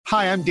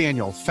Hi, I'm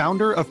Daniel,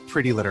 founder of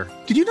Pretty Litter.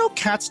 Did you know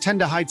cats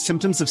tend to hide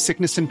symptoms of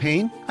sickness and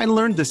pain? I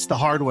learned this the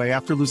hard way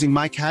after losing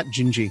my cat,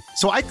 Gingy.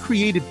 So I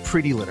created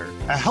Pretty Litter,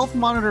 a health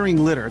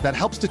monitoring litter that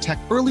helps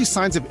detect early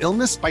signs of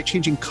illness by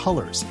changing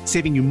colors,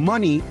 saving you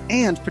money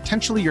and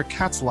potentially your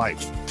cat's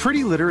life.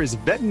 Pretty Litter is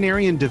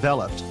veterinarian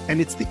developed, and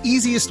it's the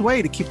easiest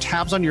way to keep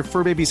tabs on your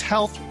fur baby's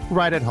health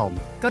right at home.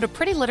 Go to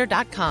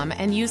prettylitter.com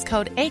and use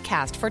code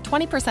ACAST for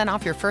 20%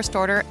 off your first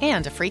order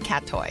and a free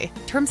cat toy.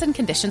 Terms and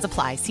conditions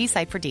apply. See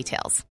site for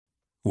details.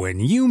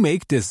 When you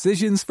make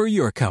decisions for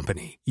your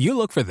company, you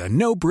look for the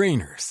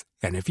no-brainers.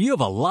 And if you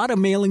have a lot of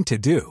mailing to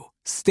do,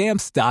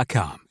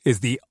 Stamps.com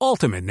is the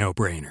ultimate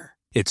no-brainer.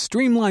 It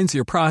streamlines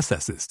your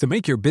processes to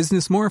make your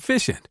business more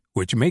efficient,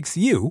 which makes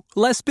you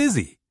less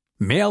busy.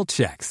 Mail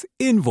checks,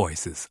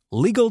 invoices,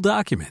 legal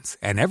documents,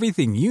 and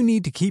everything you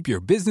need to keep your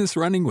business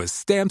running with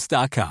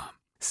Stamps.com.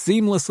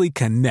 Seamlessly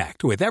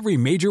connect with every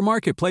major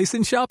marketplace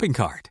and shopping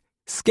cart.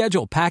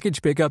 Schedule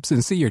package pickups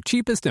and see your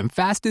cheapest and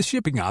fastest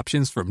shipping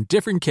options from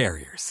different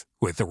carriers.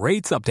 With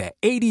rates up to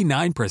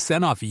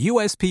 89% off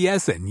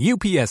USPS and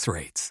UPS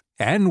rates.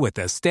 And with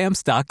the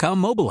Stamps.com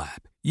mobile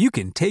app, you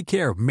can take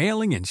care of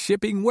mailing and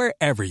shipping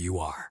wherever you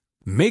are.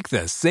 Make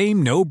the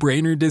same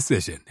no-brainer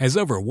decision as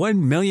over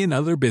 1 million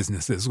other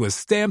businesses with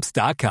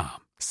Stamps.com.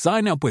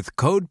 Sign up with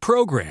code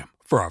PROGRAM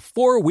for a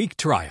 4-week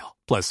trial,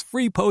 plus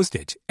free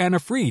postage and a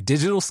free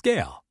digital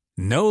scale.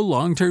 No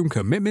long-term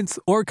commitments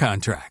or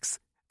contracts.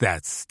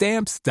 That's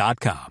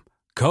Stamps.com.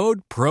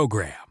 Code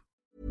PROGRAM.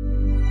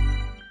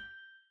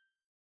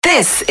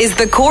 This is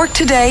the Cork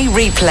Today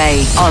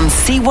replay on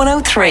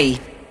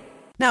C103.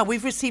 Now,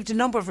 we've received a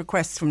number of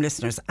requests from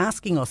listeners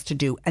asking us to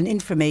do an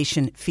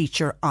information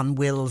feature on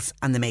wills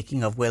and the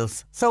making of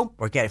wills. So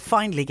we're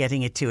finally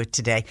getting to it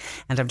today.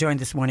 And I'm joined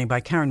this morning by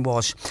Karen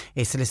Walsh,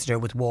 a solicitor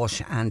with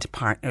Walsh and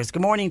Partners.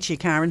 Good morning to you,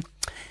 Karen.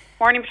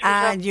 Morning, Patricia.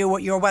 And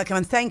you're welcome,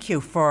 and thank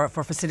you for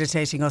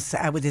facilitating us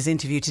with this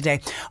interview today.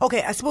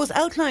 Okay, I suppose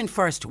outline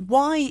first,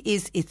 why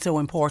is it so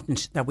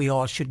important that we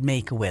all should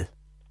make a will?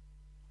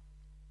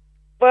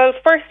 Well,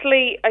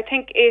 firstly, I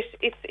think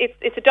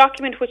it's a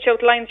document which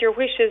outlines your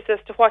wishes as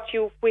to what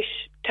you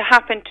wish to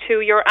happen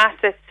to your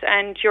assets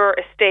and your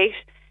estate.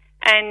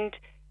 And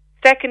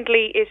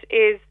secondly, it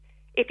is,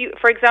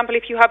 for example,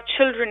 if you have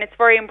children, it's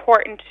very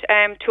important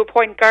to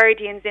appoint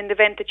guardians in the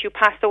event that you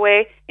pass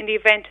away, in the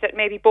event that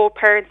maybe both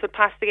parents would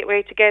pass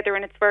away together,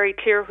 and it's very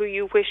clear who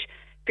you wish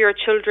for your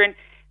children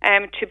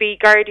to be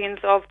guardians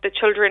of the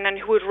children and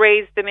who would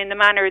raise them in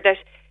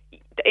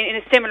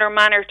a similar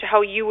manner to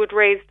how you would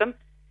raise them.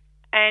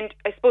 And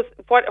I suppose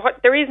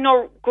there is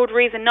no good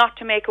reason not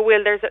to make a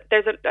will.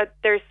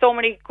 There's so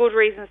many good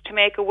reasons to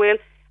make a will.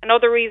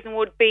 Another reason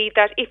would be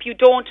that if you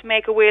don't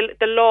make a will,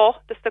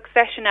 the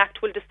Succession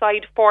Act will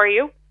decide for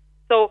you.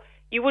 So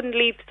you wouldn't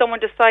leave someone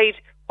decide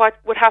what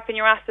would happen to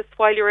your assets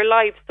while you're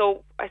alive.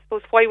 So I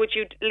suppose why would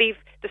you leave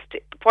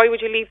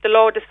the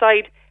law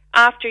decide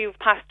after you've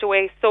passed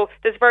away? So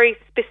there's a very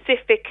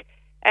specific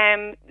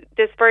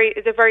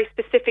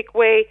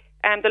way,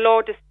 and the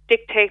law just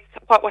dictates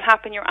what will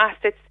happen to your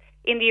assets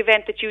in the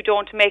event that you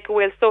don't make a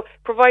will. So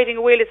providing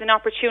a will is an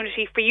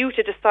opportunity for you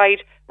to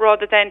decide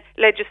rather than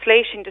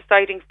legislation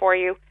deciding for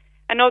you.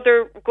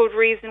 Another good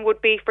reason would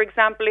be, for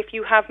example, if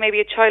you have maybe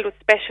a child with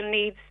special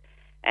needs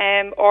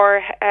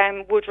or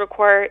would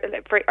require,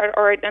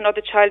 or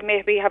another child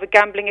maybe have a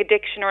gambling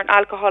addiction or an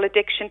alcohol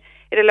addiction,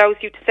 it allows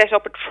you to set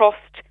up a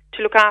trust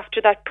to look after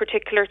that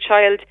particular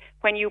child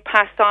when you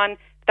pass on.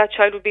 That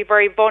child would be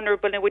very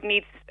vulnerable and would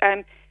need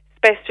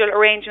special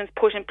arrangements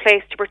put in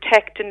place to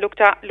protect and look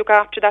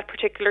after that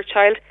particular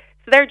child.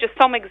 So they're just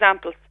some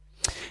examples.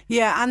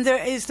 Yeah, and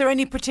is there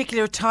any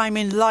particular time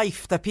in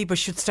life that people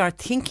should start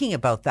thinking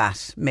about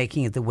that,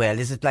 making of the will?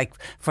 Is it like,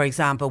 for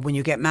example, when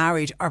you get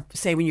married, or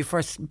say when you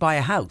first buy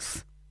a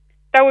house?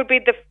 That would be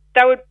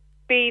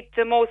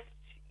the most,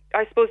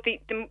 I suppose,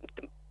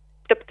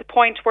 the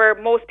point where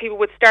most people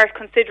would start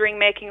considering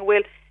making a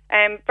will.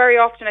 Very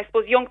often, I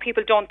suppose, young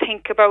people don't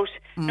think about.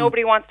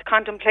 Nobody wants to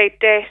contemplate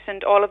debt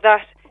and all of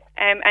that.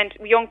 And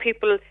young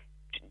people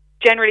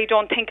generally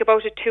don't think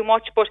about it too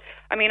much. But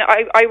I mean,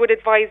 I would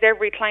advise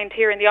every client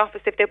here in the office,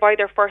 if they buy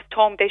their first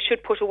home, they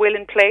should put a will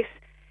in place.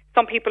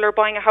 Some people are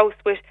buying a house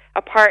with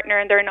a partner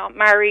and they're not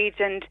married,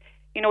 and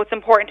it's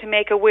important to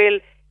make a will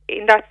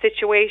in that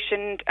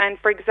situation. And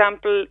for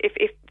example,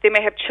 if they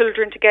may have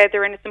children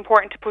together, and it's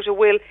important to put a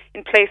will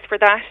in place for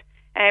that.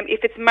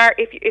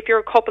 If you're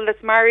a couple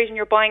that's married and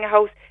you're buying a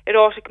house, it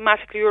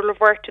automatically will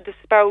revert to the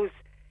spouse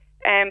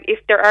if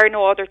there are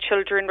no other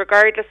children,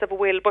 regardless of a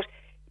will. But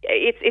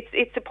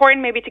it's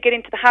important maybe to get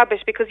into the habit,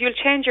 because you'll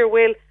change your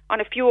will on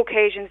a few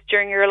occasions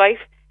during your life,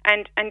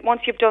 and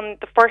once you've done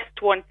the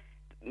first one,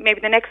 maybe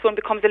the next one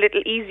becomes a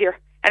little easier,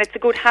 and it's a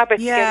good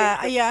habit. Yeah,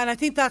 and I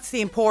think that's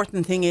the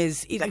important thing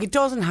is, like, it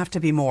doesn't have to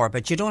be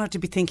morbid. You don't have to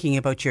be thinking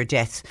about your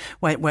death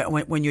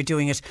when you're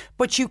doing it,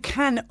 but you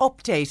can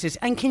update it.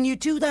 And can you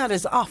do that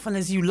as often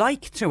as you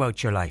like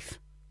throughout your life?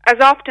 As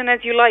often as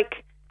you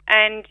like,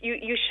 and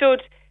you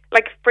should.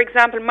 like, for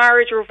example,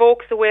 marriage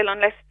revokes a will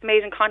unless it's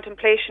made in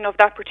contemplation of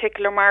that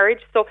particular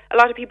marriage. So a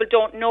lot of people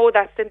don't know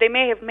that. So they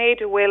may have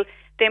made a will,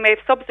 they may have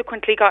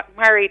subsequently got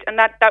married, and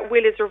that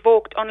will is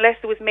revoked unless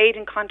it was made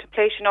in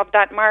contemplation of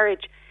that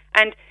marriage.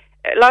 And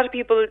a lot of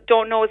people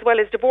don't know as well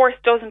as divorce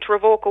doesn't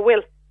revoke a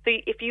will. So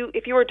if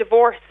you are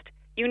divorced,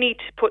 you need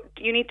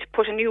to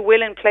put a new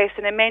will in place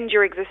and amend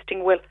your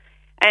existing will.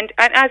 And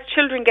as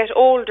children get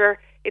older,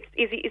 it's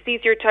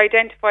easier to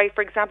identify.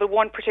 For example,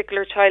 one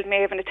particular child may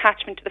have an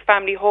attachment to the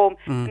family home.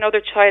 Another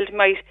child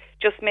might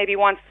just maybe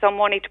want some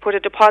money to put a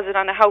deposit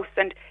on a house,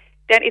 and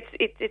then it's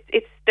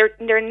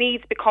their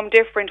needs become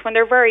different. When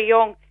they're very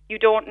young, you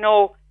don't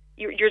know.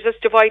 You're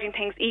just dividing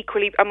things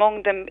equally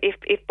among them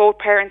if both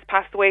parents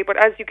pass away. But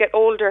as you get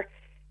older,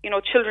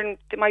 children,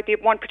 there might be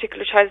one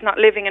particular child's not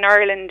living in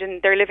Ireland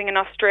and they're living in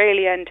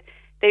Australia, and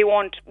they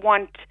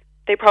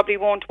probably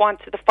won't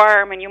want the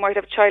farm, and you might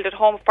have a child at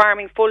home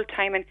farming full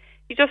time, and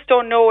you just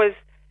don't know as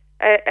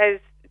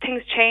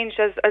things change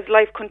as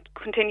life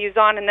continues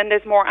on, and then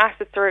there's more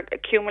assets are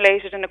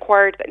accumulated and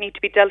acquired that need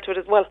to be dealt with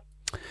as well.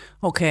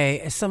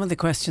 Okay, some of the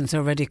questions are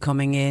already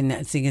coming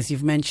in, seeing as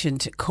you've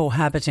mentioned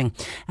cohabiting.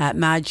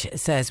 Madge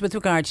says, with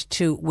regard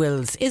to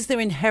wills, is there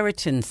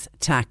inheritance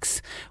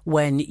tax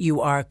when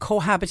you are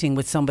cohabiting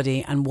with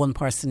somebody and one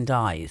person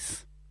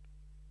dies?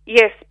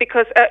 Yes,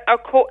 because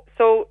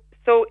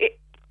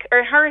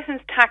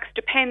inheritance tax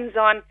depends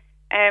on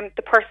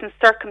the person's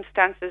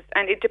circumstances,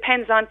 and it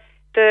depends on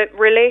the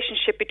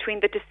relationship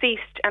between the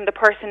deceased and the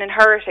person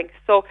inheriting.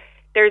 So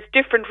there's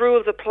different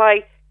rules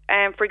apply.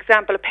 For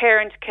example, a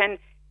parent can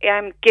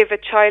give a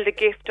child a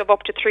gift of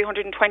up to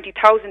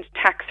 320,000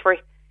 tax-free.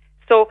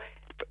 So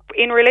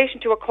in relation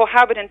to a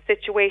cohabitant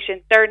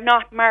situation, they're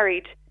not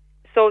married.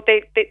 So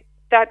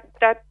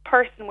that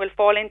person will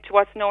fall into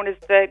what's known as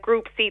the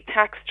Group C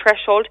tax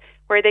threshold,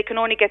 where they can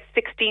only get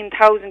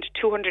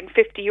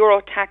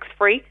 €16,250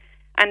 tax-free,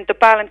 and the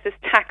balance is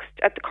taxed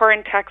at the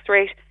current tax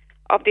rate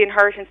of the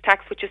inheritance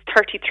tax, which is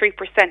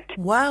 33%.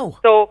 Wow!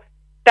 So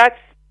that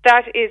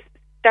is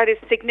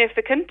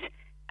significant,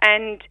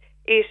 and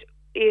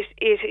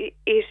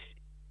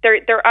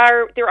there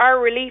are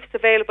reliefs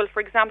available. For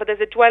example, there's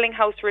a dwelling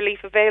house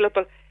relief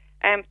available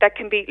that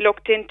can be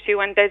looked into,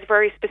 and there's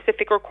very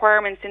specific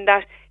requirements in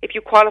that. If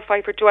you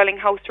qualify for dwelling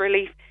house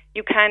relief,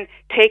 you can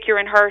take your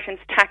inheritance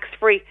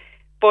tax-free.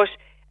 But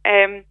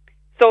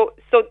so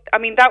I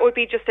mean, that would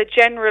be just a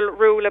general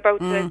rule about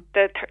the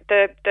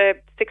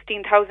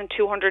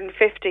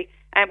 16,250,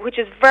 which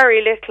is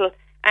very little.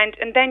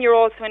 And then you're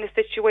also in a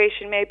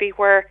situation maybe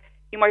where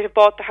you might have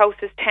bought the house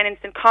as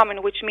tenants in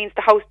common, which means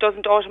the house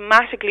doesn't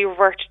automatically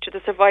revert to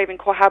the surviving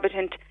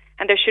cohabitant,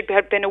 and there should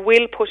have been a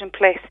will put in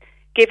place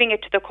giving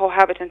it to the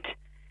cohabitant.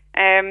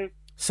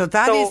 So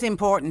that is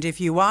important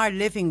if you are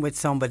living with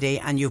somebody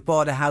and you've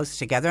bought a house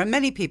together, and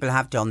many people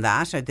have done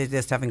that, or they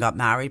just haven't got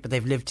married, but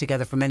they've lived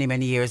together for many,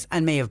 many years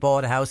and may have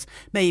bought a house,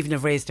 may even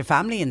have raised a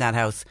family in that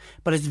house.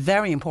 But it's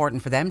very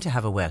important for them to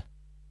have a will.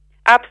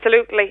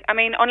 Absolutely. I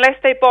mean, unless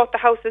they bought the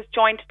house as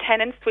joint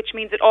tenants, which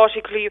means it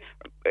automatically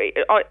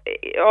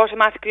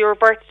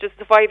reverts to the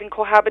surviving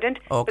cohabitant.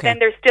 Okay. But then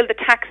there's still the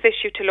tax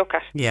issue to look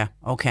at. Yeah,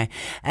 okay.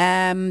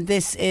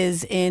 This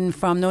is in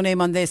from No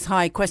Name on This.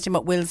 Hi, question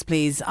about wills,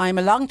 please. I'm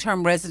a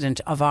long-term resident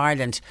of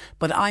Ireland,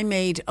 but I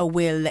made a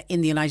will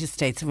in the United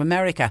States of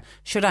America.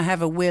 Should I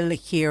have a will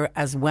here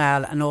as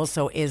well? And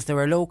also, is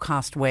there a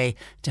low-cost way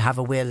to have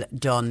a will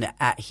done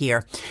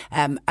here?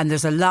 And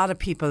there's a lot of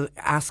people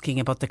asking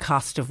about the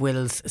cost of wills.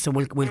 So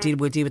we'll deal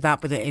with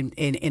that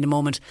in a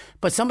moment.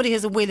 But somebody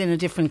has a will in a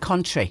different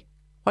country.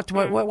 What do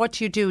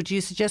you do? Do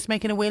you suggest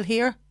making a will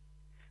here?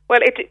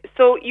 Well, if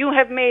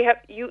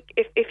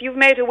you've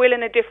made a will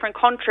in a different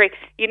country,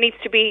 you need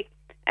to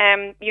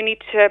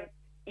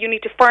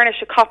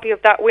furnish a copy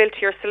of that will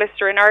to your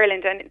solicitor in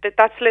Ireland, and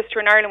that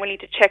solicitor in Ireland will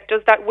need to check,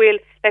 does that will,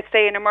 let's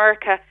say in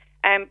America,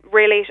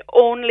 relate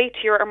only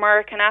to your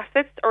American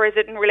assets, or is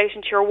it in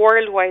relation to your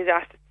worldwide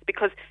assets?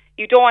 Because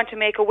you don't want to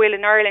make a will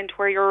in Ireland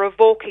where you're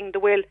revoking the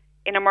will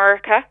in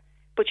America,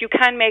 but you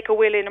can make a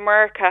will in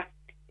America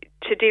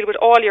to deal with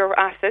all your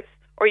assets,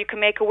 or you can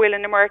make a will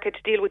in America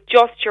to deal with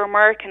just your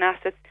American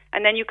assets,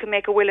 and then you can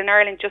make a will in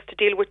Ireland just to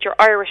deal with your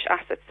Irish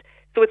assets.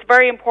 So it's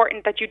very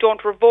important that you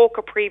don't revoke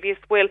a previous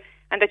will,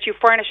 and that you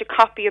furnish a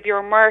copy of your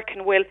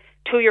American will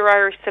to your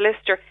Irish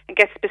solicitor and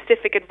get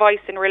specific advice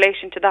in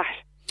relation to that.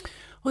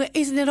 Well,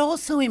 isn't it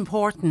also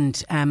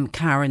important,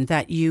 Karen,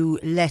 that you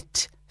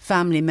let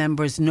family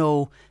members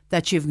know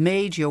that you've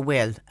made your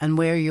will and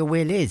where your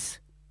will is?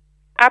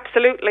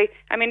 Absolutely.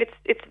 I mean,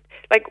 it's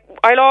like,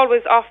 I'll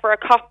always offer a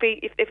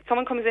copy. If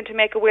someone comes in to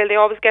make a will, they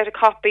always get a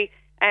copy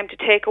to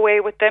take away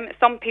with them.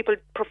 Some people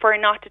prefer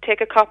not to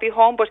take a copy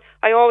home, but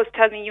I always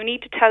tell them you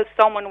need to tell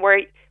someone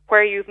where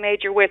you've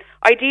made your will.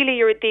 Ideally,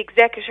 you're the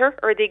executor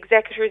or the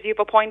executors you've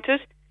appointed.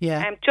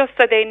 Yeah. Just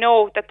so they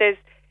know that there's,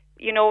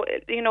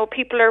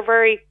 people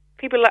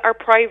are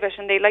private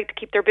and they like to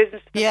keep their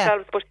business to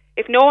themselves. But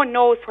if no one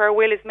knows where a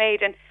will is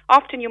made, and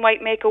often you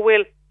might make a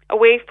will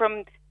away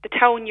from the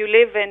town you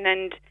live in,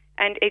 and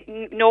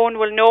no one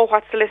will know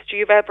what solicitor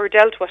you've ever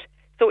dealt with.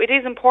 So it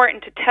is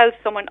important to tell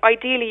someone,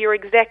 ideally your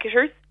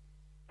executors,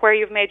 where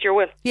you've made your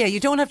will. Yeah, you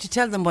don't have to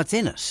tell them what's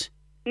in it.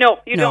 No,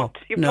 you don't.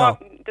 No.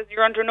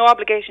 You're under no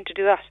obligation to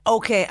do that.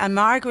 Okay, and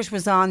Margaret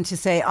was on to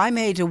say, I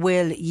made a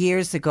will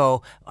years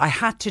ago. I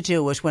had to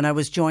do it when I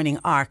was joining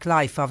Arc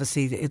Life,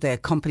 obviously the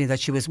company that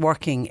she was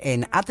working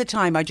in. At the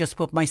time, I just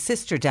put my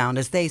sister down,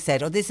 as they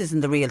said, this isn't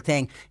the real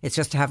thing. It's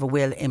just to have a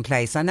will in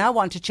place. I now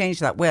want to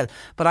change that will,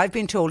 but I've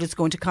been told it's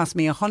going to cost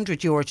me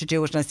 €100 to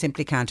do it and I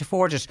simply can't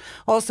afford it.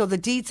 Also, the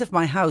deeds of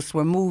my house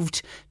were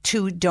moved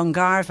to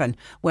Dungarvan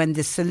when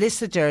the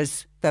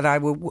solicitors that I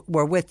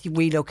were with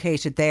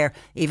relocated there,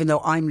 even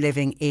though I'm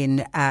living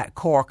in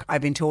Cork.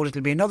 I've been told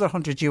it'll be another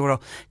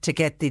 €100 to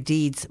get the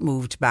deeds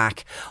moved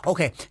back.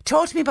 Okay,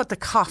 talk to me about the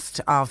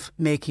cost of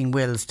making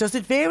wills. Does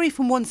it vary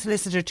from one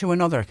solicitor to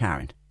another,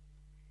 Karen?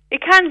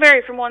 It can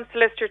vary from one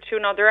solicitor to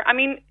another. I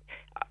mean,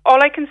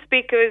 all I can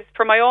speak is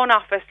for my own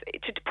office,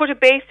 to put a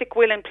basic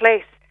will in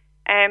place.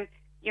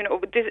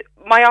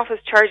 My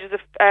office charges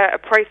a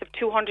price of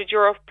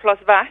 €200 plus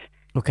VAT.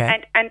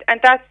 Okay. And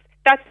and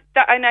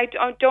I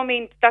don't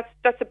mean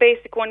that's a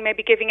basic one,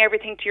 maybe giving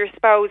everything to your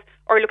spouse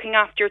or looking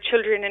after your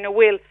children in a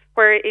will,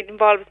 where it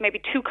involves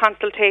maybe 2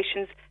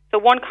 consultations. So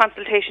one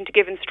consultation to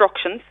give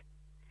instructions,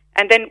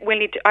 and then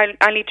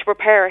I'll need to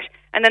prepare it,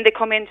 and then they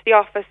come into the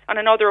office on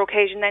another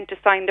occasion then to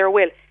sign their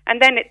will, and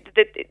then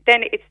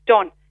it's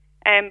done.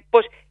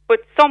 But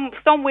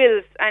some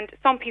wills and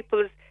some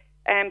people's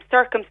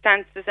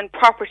circumstances and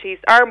properties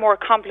are more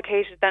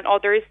complicated than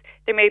others.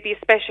 There may be a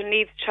special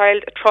needs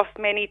child, a trust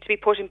may need to be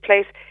put in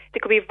place. There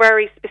could be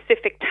very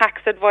specific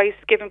tax advice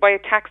given by a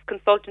tax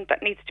consultant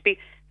that needs to be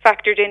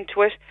factored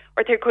into it,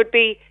 or there could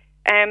be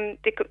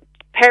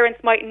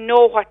parents might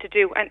know what to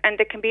do, and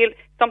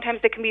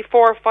sometimes there can be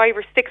 4 or 5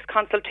 or 6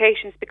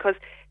 consultations because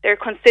they're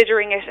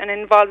considering it, and it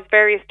involves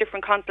various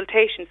different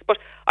consultations. But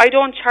I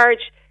don't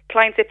charge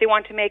clients if they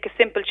want to make a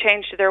simple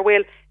change to their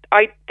will.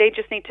 They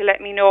just need to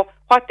let me know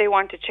what they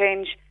want to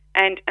change,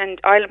 and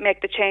I'll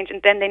make the change,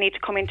 and then they need to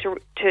come in to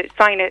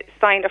sign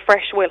a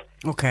fresh will.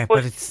 Okay,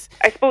 but it's...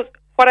 I suppose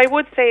what I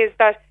would say is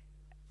that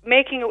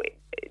making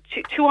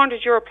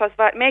 €200 plus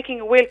VAT, making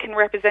a will can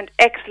represent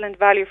excellent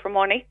value for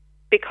money,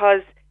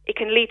 because it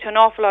can lead to an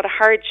awful lot of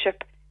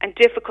hardship and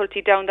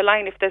difficulty down the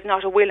line if there's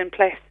not a will in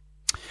place.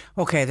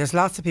 Okay, there's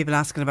lots of people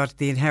asking about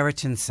the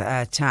inheritance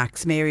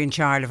tax. Mary in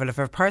Charleville, if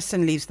a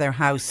person leaves their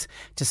house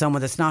to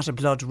someone that's not a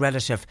blood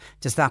relative,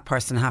 does that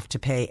person have to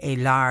pay a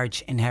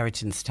large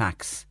inheritance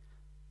tax?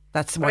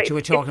 That's what you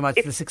were talking about,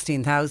 the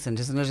 16,000,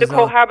 isn't it? The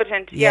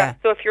cohabitant, yeah.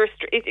 So if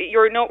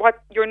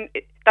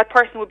that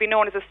person would be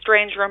known as a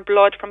stranger in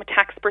blood from a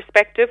tax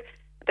perspective.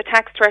 The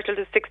tax threshold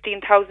is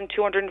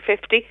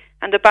 16,250,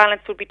 and the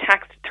balance would be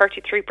taxed at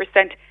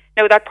 33%.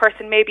 Now, that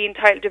person may be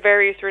entitled to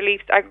various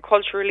reliefs,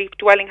 agricultural relief,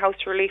 dwelling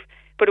house relief,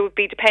 but it would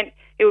be dependent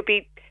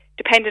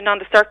on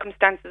the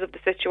circumstances of the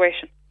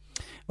situation.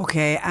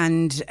 Okay,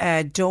 and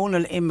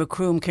Donal in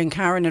Macroom, can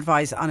Karen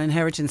advise on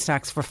inheritance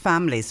tax for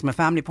families? From a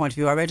family point of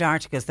view, I read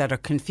articles that are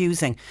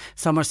confusing.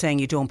 Some are saying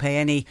you don't pay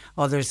any,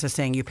 others are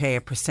saying you pay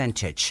a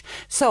percentage.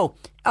 So,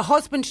 a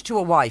husband to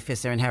a wife,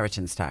 is there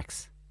inheritance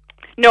tax?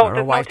 No,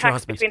 there's no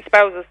tax between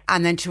spouses.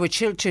 And then to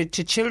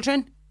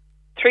children?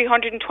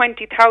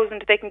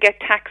 320,000 they can get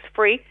tax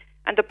free,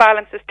 and the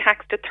balance is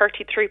taxed at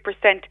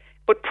 33%.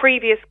 But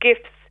previous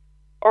gifts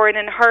or an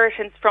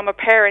inheritance from a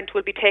parent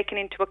will be taken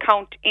into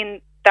account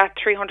in that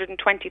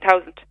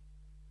 320,000.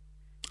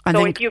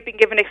 So if you've been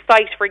given a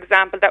site, for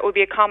example, that would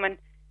be a common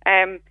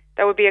thing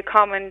that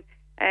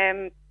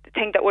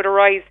would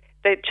arise.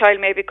 The child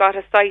maybe got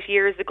a site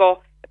years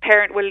ago. The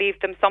parent will leave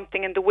them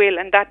something in the will,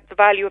 and that the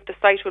value of the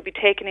site will be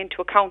taken into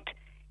account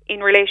in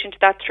relation to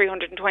that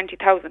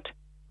 320,000.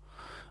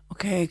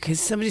 Okay, because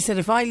somebody said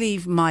if I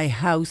leave my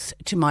house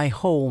to my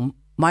home,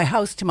 my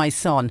house to my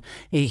son,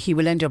 he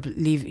will end up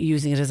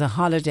using it as a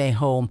holiday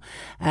home.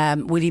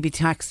 Will he be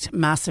taxed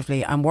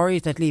massively? I'm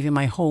worried that leaving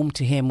my home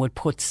to him would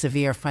put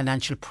severe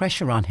financial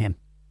pressure on him.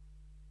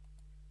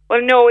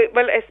 Well, no.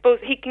 I suppose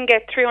he can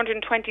get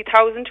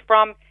 320,000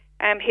 from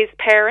his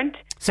parent.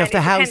 So if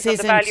the house isn't,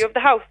 the value of the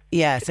house.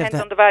 Yeah, depends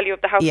on the value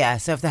of the house. Yeah,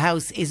 so if the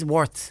house is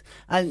worth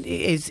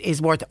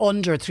worth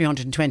under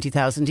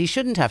 320,000, he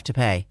shouldn't have to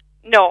pay.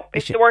 No,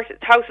 if the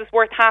house is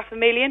worth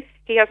 $500,000,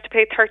 he has to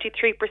pay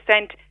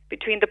 33%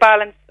 between the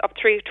balance of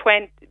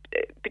between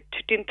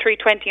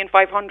 320 and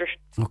 500.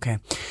 Okay.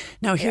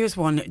 Now here's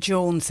one.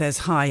 Joan says,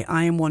 hi,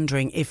 I am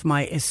wondering if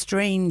my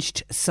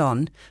estranged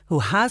son, who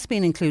has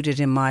been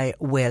included in my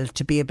will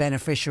to be a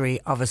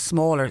beneficiary of a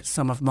smaller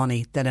sum of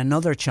money than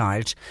another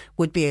child,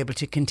 would be able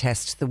to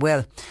contest the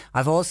will.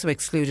 I've also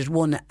excluded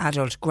one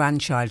adult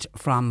grandchild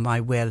from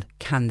my will.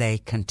 Can they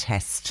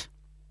contest?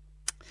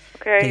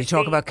 Okay. Can you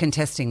talk about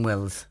contesting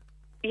wills?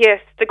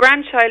 Yes, the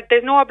grandchild,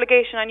 there's no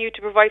obligation on you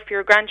to provide for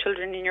your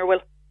grandchildren in your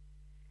will.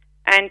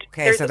 And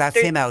okay, so that's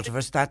him out of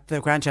it, that the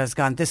grandchild's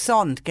gone. The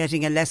son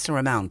getting a lesser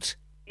amount.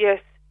 Yes,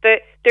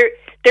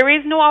 there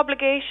is no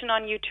obligation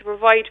on you to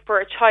provide for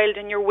a child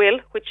in your will,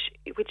 which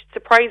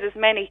surprises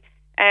many.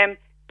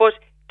 But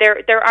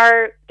there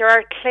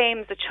are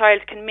claims a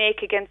child can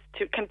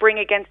bring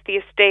against the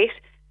estate.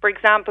 For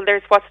example,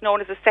 there's what's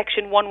known as a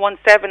Section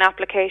 117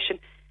 application,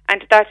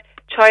 and that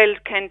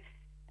child can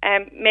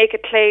make a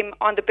claim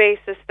on the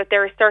basis that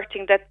they're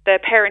asserting that the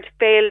parent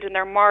failed in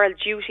their moral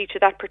duty to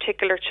that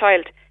particular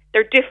child.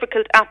 They're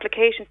difficult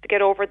applications to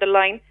get over the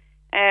line.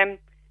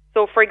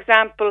 So, for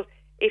example,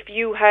 if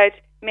you had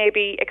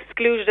maybe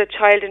excluded a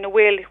child in a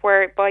will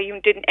whereby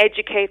you didn't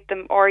educate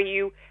them, or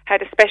you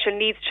had a special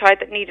needs child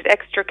that needed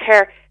extra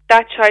care,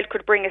 that child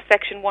could bring a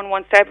Section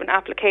 117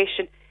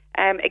 application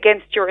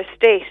against your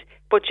estate.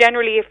 But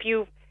generally, if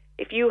you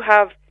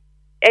have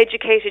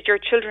educated your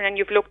children and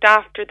you've looked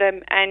after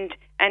them and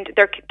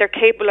they're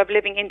capable of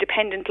living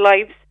independent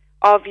lives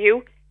of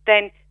you,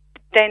 then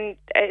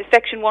a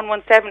Section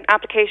 117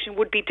 application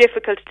would be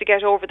difficult to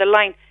get over the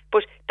line.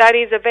 But that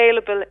is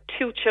available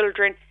to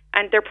children,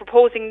 and they're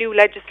proposing new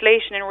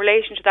legislation in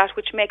relation to that,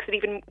 which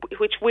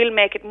will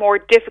make it more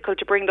difficult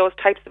to bring those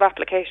types of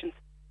applications.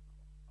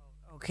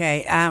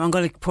 Okay, I'm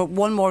going to put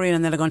one more in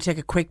and then I'm going to take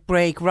a quick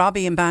break.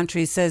 Robbie in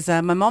Bantry says,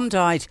 my mum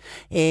died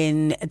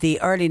in the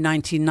early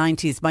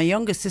 1990s. My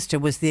youngest sister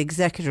was the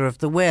executor of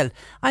the will.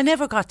 I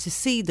never got to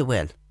see the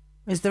will.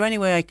 Is there any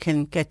way I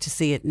can get to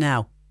see it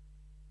now?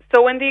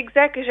 So when the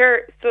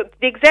executor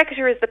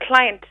is the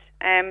client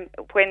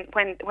when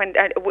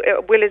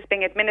a will is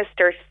being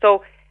administered.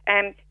 So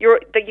the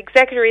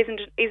executor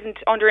isn't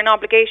under an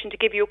obligation to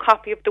give you a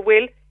copy of the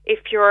will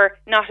if you're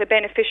not a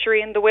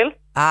beneficiary in the will.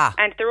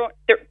 And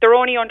they're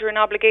only under an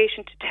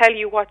obligation to tell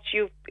you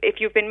if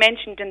you've been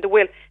mentioned in the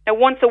will. Now,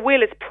 once a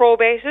will is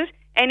probated,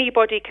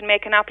 anybody can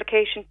make an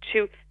application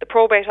to the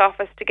probate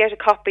office to get a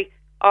copy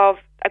of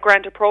a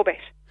grant of probate.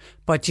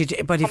 But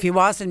if he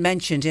wasn't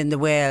mentioned in the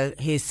will,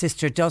 his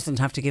sister doesn't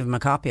have to give him a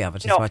copy of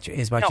it,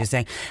 is what you're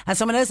saying. And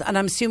someone else, and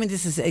I'm assuming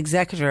this is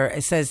executor,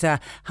 it says,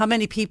 how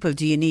many people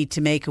do you need to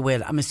make a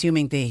will? I'm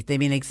assuming they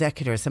mean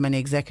executors. How many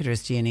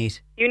executors do you need?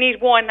 You need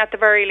one at the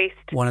very least.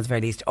 One at the very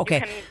least.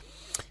 Okay.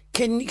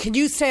 Can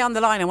you stay on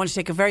the line? I want to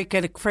take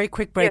get a very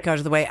quick break out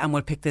of the way, and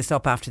we'll pick this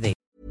up after the...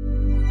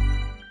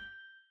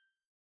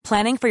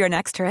 Planning for your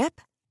next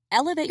trip?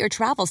 Elevate your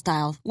travel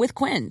style with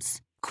Quince.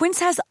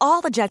 Quince has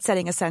all the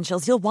jet-setting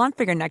essentials you'll want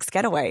for your next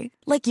getaway,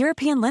 like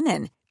European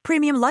linen,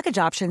 premium luggage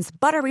options,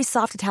 buttery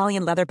soft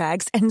Italian leather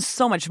bags, and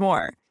so much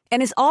more.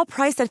 And is all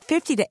priced at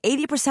 50 to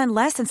 80%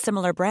 less than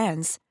similar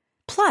brands.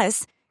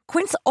 Plus,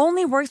 Quince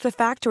only works with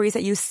factories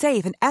that use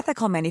safe and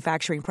ethical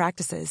manufacturing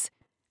practices.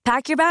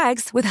 Pack your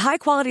bags with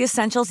high-quality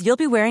essentials you'll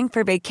be wearing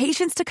for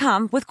vacations to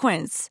come with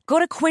Quince. Go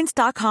to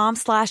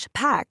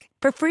quince.com/pack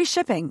for free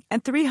shipping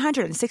and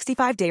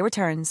 365-day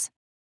returns.